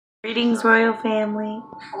Greetings, royal family.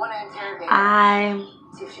 I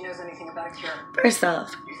first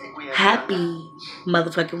off, happy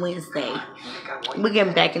motherfucking Wednesday. We're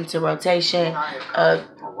getting back into rotation.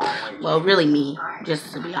 Well, really me,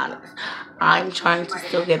 just to be honest. I'm trying to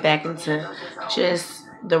still get back into just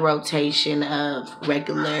the rotation of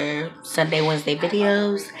regular Sunday, Wednesday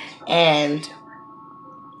videos, and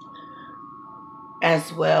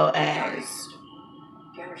as well as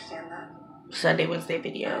Sunday, Wednesday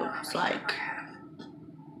videos, like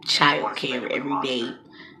childcare every day,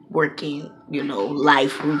 working,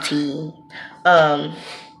 life routine. Um,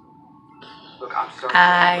 Look, I'm starting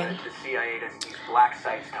I to the CIA doesn't use black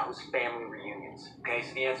sites to host family reunions. Okay,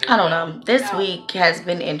 so the answer is I don't no. know. This week has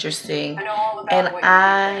been interesting, and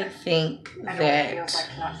I think that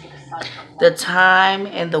the time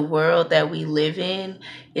and the world that we live in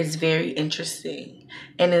is very interesting.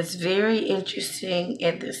 And it's very interesting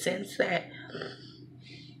in the sense that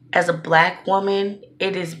as a black woman,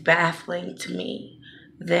 it is baffling to me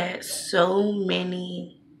that so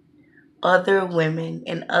many other women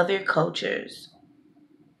in other cultures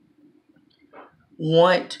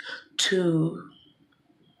want to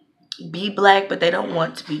be black, but they don't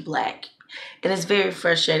want to be black. And it's very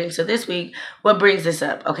frustrating. So this week, what brings this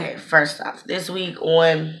up? Okay, first off, this week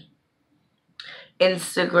on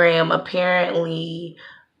Instagram, apparently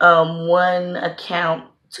one account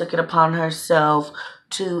took it upon herself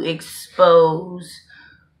to expose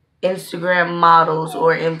Instagram models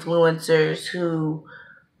or influencers who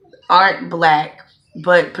aren't black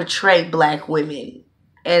but portray black women.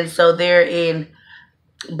 And so they're in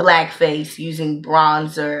blackface using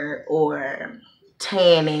bronzer or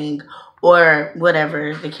tanning or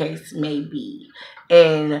whatever the case may be,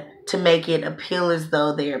 and to make it appeal as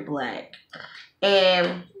though they're black.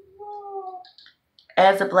 And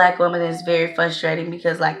as a black woman, it's very frustrating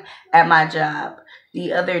because, like, at my job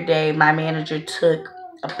the other day, my manager took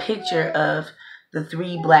a picture of the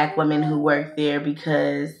 3 black women who work there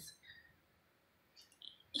because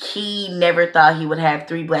he never thought he would have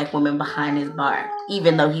 3 black women behind his bar,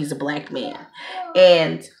 even though he's a black man.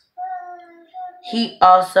 And he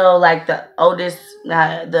also, like,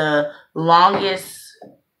 the longest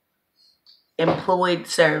employed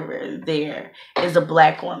server there is a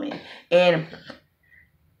black woman. And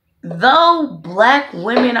though black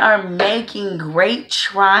women are making great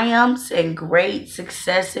triumphs and great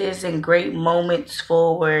successes and great moments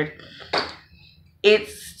forward,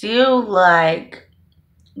 it's still like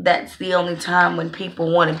that's the only time when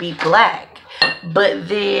people want to be black. But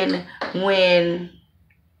then when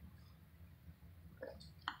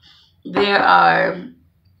there are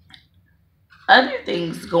other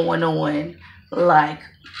things going on, like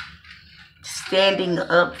standing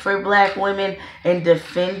up for black women and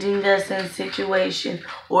defending us in situations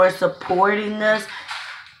or supporting us,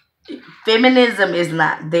 feminism is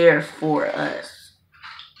not there for us.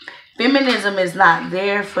 Feminism is not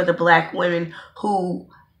there for the black women who,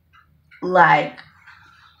 like,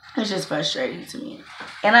 it's just frustrating to me.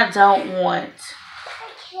 And I don't want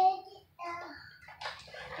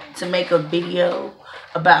to make a video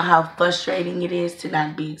about how frustrating it is to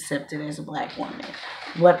not be accepted as a black woman.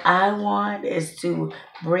 What I want is to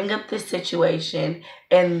bring up this situation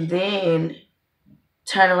and then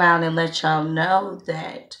turn around and let y'all know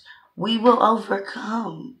that we will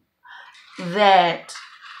overcome. That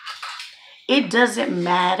it doesn't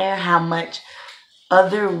matter how much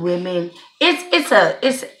other women,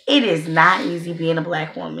 it is not easy being a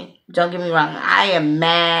black woman. Don't get me wrong. I am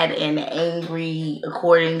mad and angry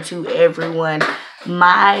according to everyone.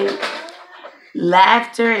 My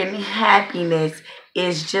laughter and happiness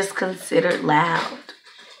is just considered loud.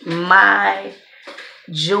 My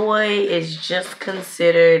joy is just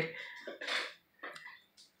considered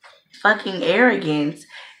fucking arrogance.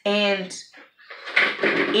 And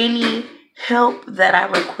any help that I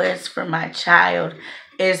request for my child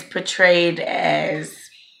is portrayed as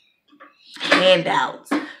handouts,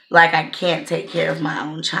 like I can't take care of my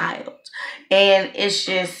own child. And it's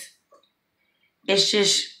just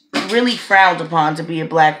really frowned upon to be a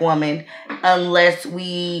black woman unless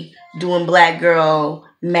we doing black girl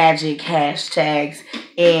magic hashtags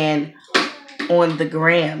and on the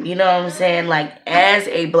gram. You know what I'm saying? Like, as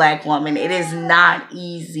a black woman, it is not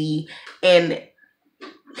easy, and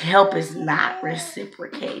help is not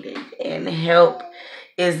reciprocated, and help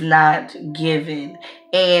is not given.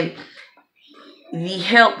 And the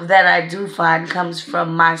help that I do find comes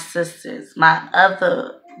from my sisters, my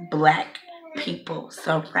other black people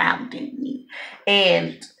surrounding me.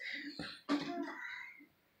 And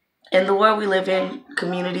in the world we live in,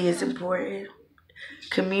 community is important.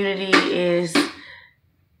 Community is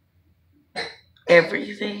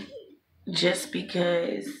everything just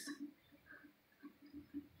because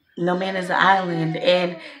no man is an island.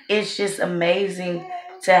 And it's just amazing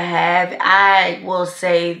to have. I will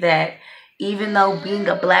say that even though being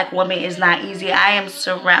a black woman is not easy, I am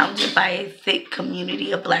surrounded by a thick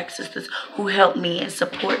community of black sisters who help me and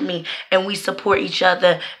support me, and we support each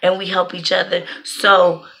other and we help each other.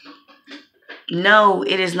 So no,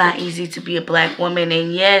 it is not easy to be a black woman.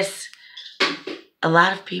 And yes, a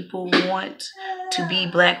lot of people want to be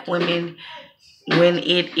black women when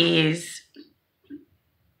it is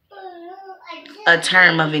a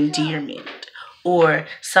term of endearment or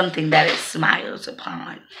something that it smiles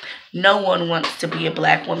upon. No one wants to be a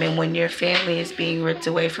black woman when your family is being ripped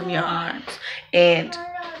away from your arms and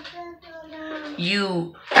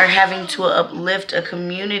you are having to uplift a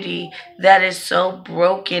community that is so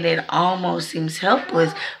broken it almost seems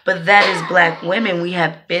helpless. But that is black women. We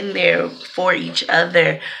have been there for each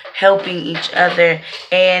other, helping each other.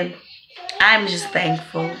 And I'm just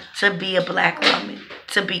thankful to be a black woman,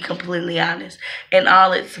 to be completely honest, in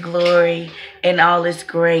all its glory and all its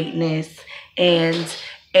greatness and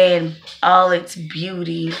all its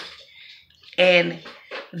beauty. And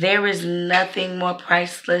there is nothing more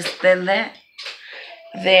priceless than that,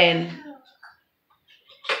 than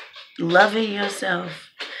loving yourself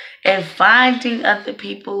and finding other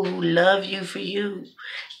people who love you for you.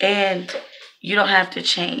 And you don't have to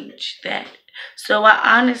change that. So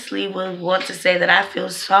I honestly would want to say that I feel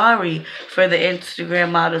sorry for the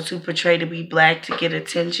Instagram models who portray to be black to get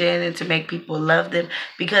attention and to make people love them,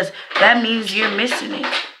 because that means you're missing it.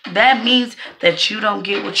 That means that you don't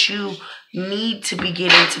get what you need to be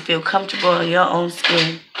getting to feel comfortable in your own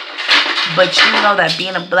skin. But you know that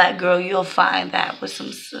being a black girl, you'll find that with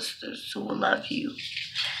some sisters who will love you.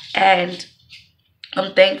 And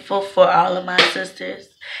I'm thankful for all of my sisters.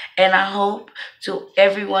 And I hope to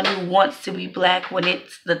everyone who wants to be black, when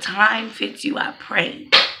it's the time fits you, I pray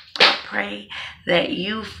that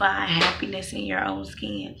you find happiness in your own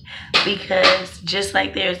skin. Because just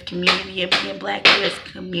like there's community in being black, there's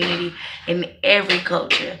community in every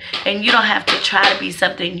culture. And you don't have to try to be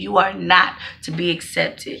something you are not to be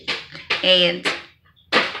accepted. And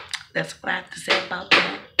that's what I have to say about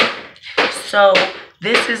that. So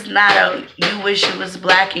this is not a you wish you was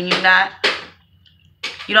black and you're not.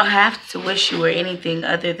 You don't have to wish you were anything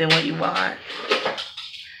other than what you are.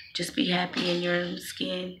 Just be happy in your own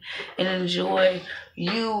skin and enjoy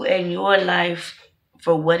you and your life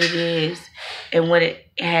for what it is and what it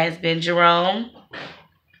has been. Jerome,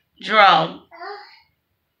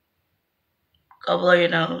 go blow your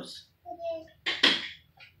nose.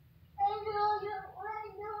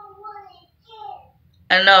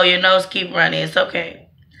 I know your nose keep running. It's okay.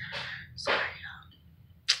 Sorry,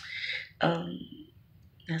 y'all.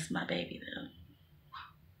 That's my baby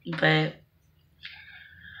though. But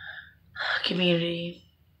community,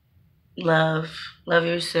 love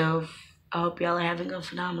yourself. I hope y'all are having a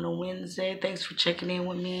phenomenal Wednesday. Thanks for checking in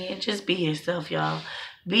with me, and just be yourself, y'all.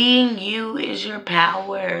 Being you is your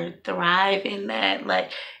power. Thrive in that.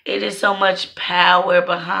 Like, it is so much power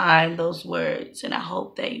behind those words, and I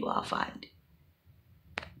hope that you all find it.